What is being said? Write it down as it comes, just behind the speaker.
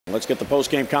Let's get the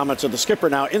post-game comments of the skipper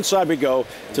now. Inside we go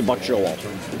to Buck Showalter.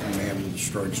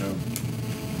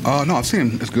 No, I've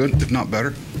seen him as good, if not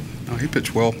better. He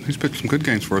pitched well. He's pitched some good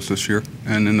games for us this year,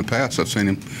 and in the past I've seen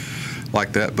him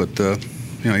like that. But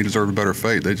he deserved a better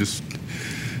fate. They just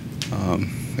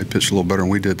they pitched a little better than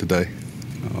we did today.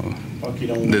 Buck,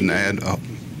 didn't add up.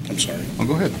 I'm sorry. Oh,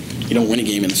 go ahead. You don't win a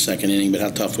game in the second inning, but how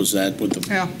tough was that with the?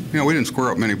 Yeah, we didn't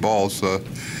square up many balls.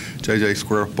 JJ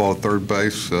squared up a ball at third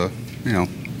base.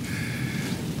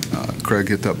 Craig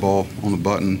hit that ball on the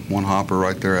button, one hopper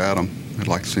right there at him. I'd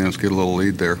like to see us get a little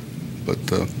lead there, but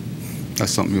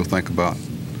that's something you'll think about.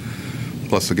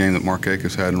 Plus the game that Mark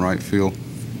Akers had in right field.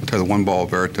 I'll tell you, the one ball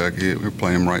Veritek, we were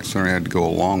playing him right center. He had to go a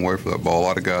long way for that ball. A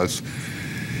lot of guys,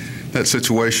 that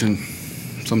situation,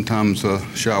 sometimes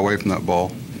shy away from that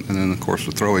ball. And then, of course,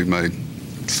 the throw he made.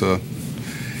 It's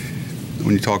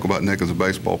when you talk about Nick as a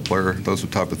baseball player, those are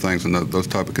the type of things and those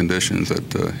type of conditions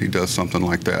that he does something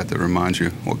like that reminds you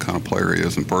what kind of player he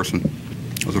is in person.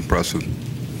 It was impressive.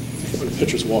 When a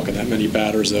pitcher's walking that many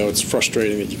batters, though, it's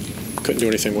frustrating that you couldn't do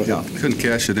anything with it. Couldn't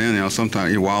cash it in.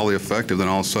 Sometimes you're wildly effective, then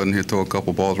all of a sudden he'll throw a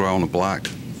couple balls right on the black.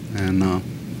 And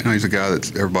he's a guy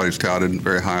that everybody's touted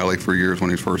very highly for years when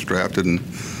he was first drafted, and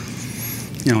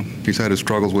he's had his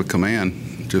struggles with command.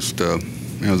 Just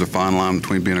there's a fine line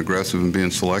between being aggressive and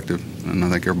being selective, and I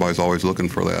think everybody's always looking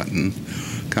for that, and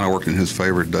kind of worked in his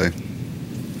favor today.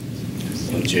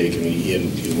 Well, Jake, he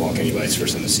didn't walk anybody. It's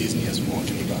first time this season he hasn't walked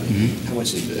anybody. Mm-hmm. How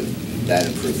much that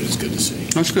improvement is good to see?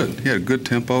 That's good. He had a good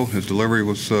tempo. His delivery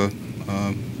was a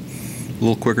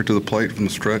little quicker to the plate from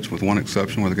the stretch, with one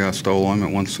exception where the guy stole him at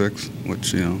 1-6,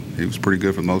 which he was pretty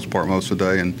good for the most part most of the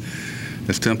day, and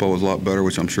his tempo was a lot better,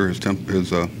 which I'm sure his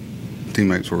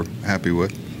teammates were happy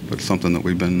with. But it's something that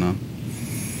we've been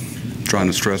trying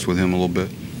to stress with him a little bit.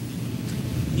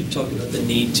 You've talked about the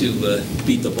need to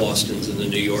beat the Bostons and the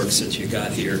New York since you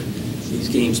got here. These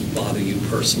games bother you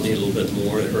personally a little bit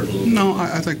more? It hurt a little bit? No,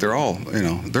 I think they're all,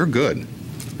 they're good.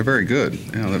 They're very good.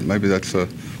 Maybe that's a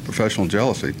professional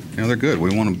jealousy. They're good.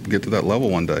 We want to get to that level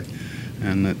one day.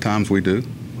 And at times we do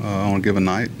on a given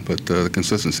night. But the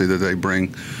consistency that they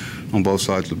bring on both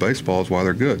sides of the baseball is why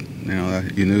they're good.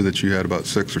 You knew that you had about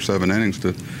 6 or 7 innings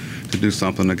to do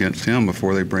something against him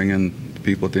before they bring in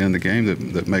people at the end of the game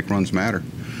that make runs matter.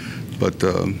 But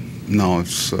no,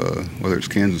 it's whether it's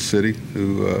Kansas City,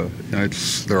 who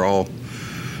they're all.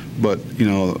 But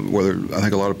whether I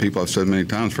think a lot of people, I've said many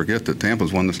times, forget that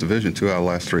Tampa's won this division 2 out of the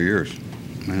last 3 years,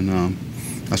 and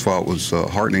that's why it was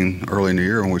heartening early in the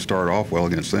year when we started off well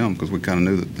against them, because we kind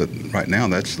of knew that right now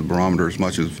that's the barometer as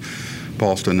much as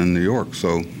Boston and New York.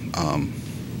 So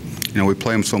we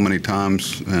play them so many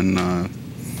times, and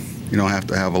you don't have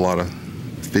to have a lot of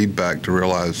feedback to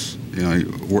realize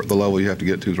the level you have to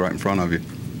get to is right in front of you.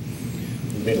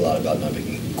 You made a lot about not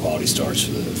making quality starts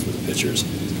for the pitchers.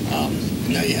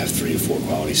 Now you have 3 or 4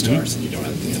 quality starts, and you don't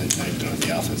have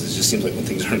the offense. It just seems like when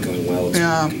things aren't going well.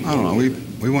 I don't know.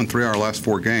 We won 3 out of our last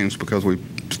 4 games because our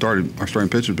starting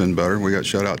pitcher's been better. We got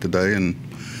shut out today, and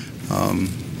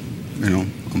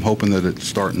I'm hoping that it's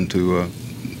starting to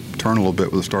turn a little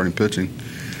bit with the starting pitching,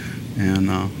 and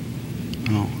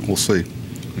we'll see.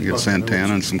 We get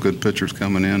Santana and some good pitchers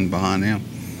coming in behind him.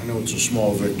 I know it's a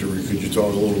small victory. Could you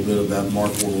talk a little bit about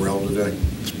Mark Warrell today?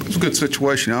 It's a good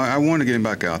situation. I wanted to get him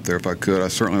back out there if I could. I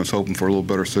certainly was hoping for a little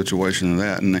better situation than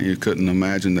that, and you couldn't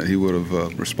imagine that he would have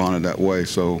responded that way.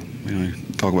 So, you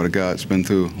talk about a guy that's been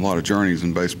through a lot of journeys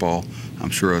in baseball. I'm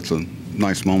sure it's a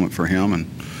nice moment for him, and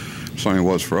certainly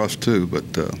was for us too. But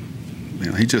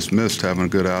he just missed having a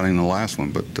good outing in the last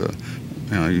one. But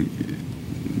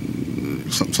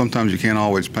sometimes you can't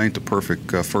always paint the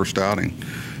perfect first outing.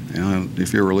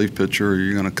 If you're a relief pitcher,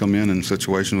 you're going to come in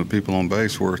situations with people on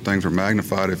base where things are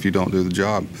magnified if you don't do the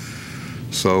job.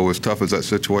 So as tough as that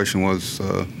situation was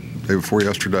day before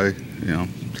yesterday,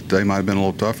 today might have been a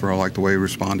little tougher. I like the way he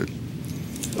responded.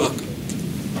 Buck.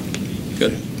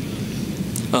 Good.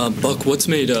 Buck, what's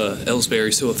made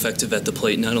Ellsbury so effective at the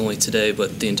plate, not only today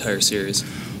but the entire series?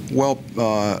 Well,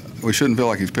 we shouldn't feel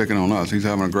like he's picking on us. He's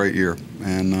having a great year,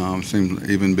 and seems to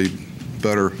even be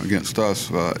better against us.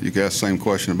 You could ask the same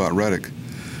question about Reddick,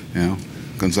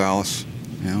 Gonzalez.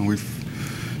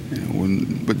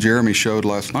 But Jeremy showed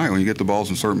last night when you get the balls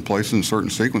in certain places in certain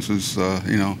sequences, you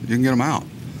can get them out.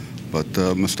 But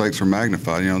mistakes are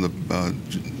magnified.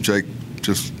 Jake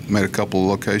just made a couple of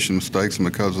location mistakes,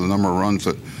 and because of the number of runs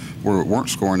that weren't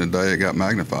scoring today, it got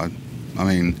magnified. I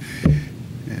mean,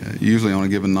 usually on a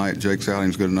given night, Jake's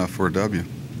outing is good enough for a W.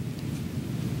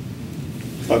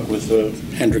 Buck, with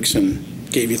Hendrickson,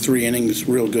 gave you 3 innings,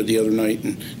 real good the other night.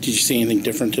 And did you see anything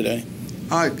different today?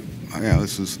 yeah,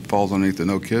 this falls underneath the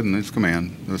no kidding. It's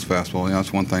command. This fastball.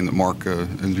 That's one thing that Mark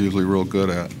is usually real good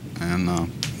at, and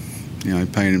he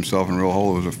painted himself in a real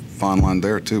hole. There was a fine line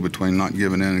there too between not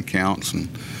giving in counts, and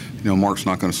Mark's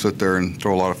not going to sit there and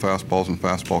throw a lot of fastballs and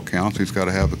fastball counts. He's got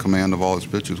to have the command of all his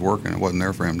pitches working. It wasn't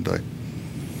there for him today.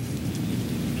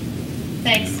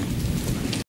 Thanks.